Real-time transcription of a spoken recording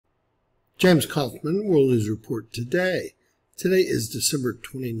James Kaufman, World News Report today. Today is December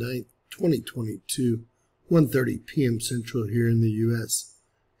 29th, 2022, 1:30 p.m. Central here in the U.S.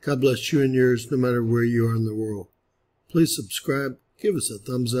 God bless you and yours no matter where you are in the world. Please subscribe, give us a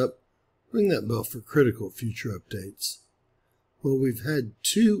thumbs up, ring that bell for critical future updates. Well, we've had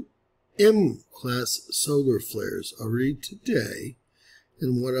 2 M-class solar flares already today,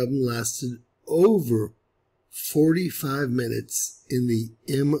 and one of them lasted over 45 minutes in the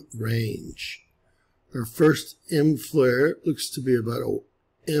M range. Our first M flare looks to be about a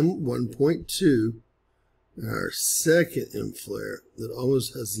M1.2. And our second M flare that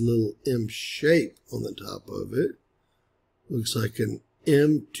almost has a little M shape on the top of it looks like an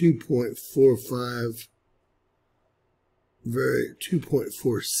M2.45.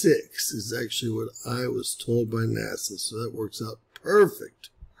 2.46 is actually what I was told by NASA, so that works out perfect.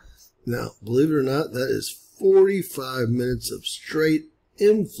 Now, believe it or not, that is 45 minutes of straight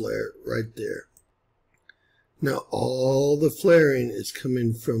M flare right there. Now, all the flaring is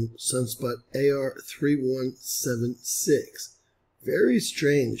coming from sunspot AR3176. Very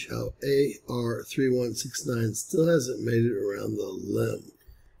strange how AR3169 still hasn't made it around the limb.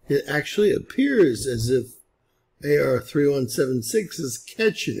 It actually appears as if AR3176 is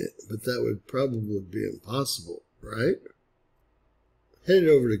catching it, but that would probably be impossible, right? Headed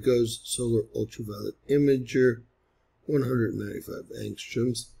over to GOES Solar Ultraviolet Imager, 195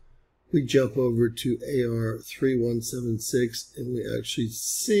 angstroms. We jump over to AR3176 and we actually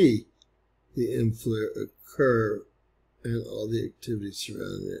see the M flare occur and all the activity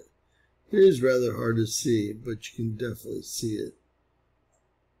surrounding it. It is rather hard to see, but you can definitely see it.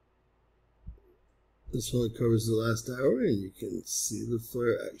 This one covers the last hour, and you can see the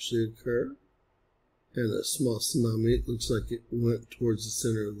flare actually occur. And a small tsunami, it looks like it went towards the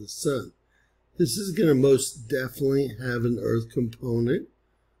center of the sun. This is going to most definitely have an Earth component.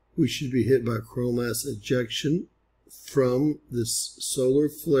 We should be hit by coronal mass ejection from this solar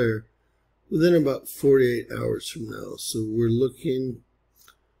flare within about 48 hours from now. So we're looking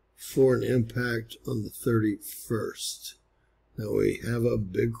for an impact on the 31st. Now we have a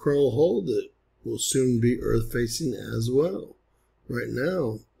big coronal hole that will soon be Earth facing as well. Right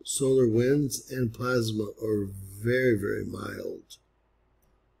now, solar winds and plasma are very, very mild.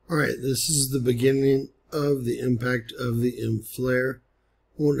 Alright, this is the beginning of the impact of the M flare.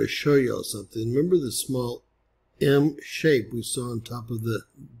 I want to show y'all something. Remember the small M shape we saw on top of the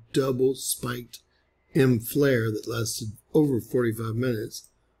double spiked M flare that lasted over 45 minutes?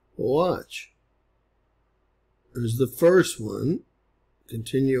 Well, watch. There's the first one.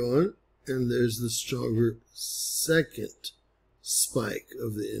 Continue on. And there's the stronger second spike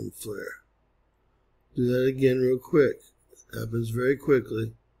of the M flare. Do that again real quick. It happens very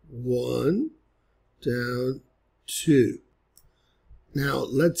quickly. 1, down, 2. Now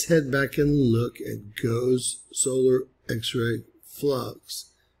let's head back and look at GOES solar X-ray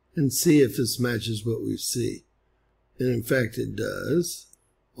flux and see if this matches what we see. And in fact it does.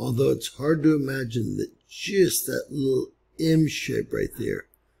 Although it's hard to imagine that just that little M shape right there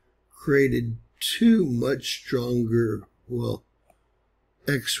created 2 much stronger, well,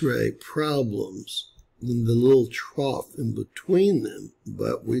 X-ray problems than the little trough in between them.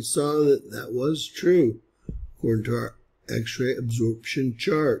 But we saw that that was true according to our X-ray absorption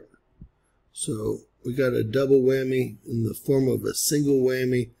chart. So we got a double whammy in the form of a single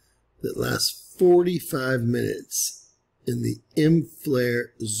whammy that lasts 45 minutes in the M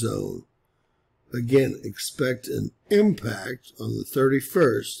flare zone. Again, expect an impact on the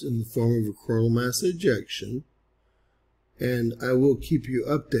 31st in the form of a coronal mass ejection, and I will keep you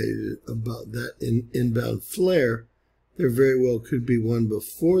updated about that inbound flare. There very well could be one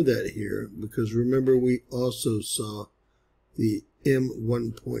before that here, because remember we also saw the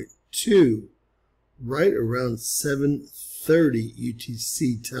M1.2 right around 7:30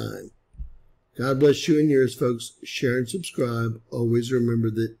 UTC time. God bless you and yours, folks. Share and subscribe. Always remember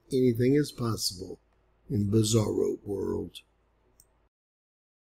that anything is possible in Bizarro World.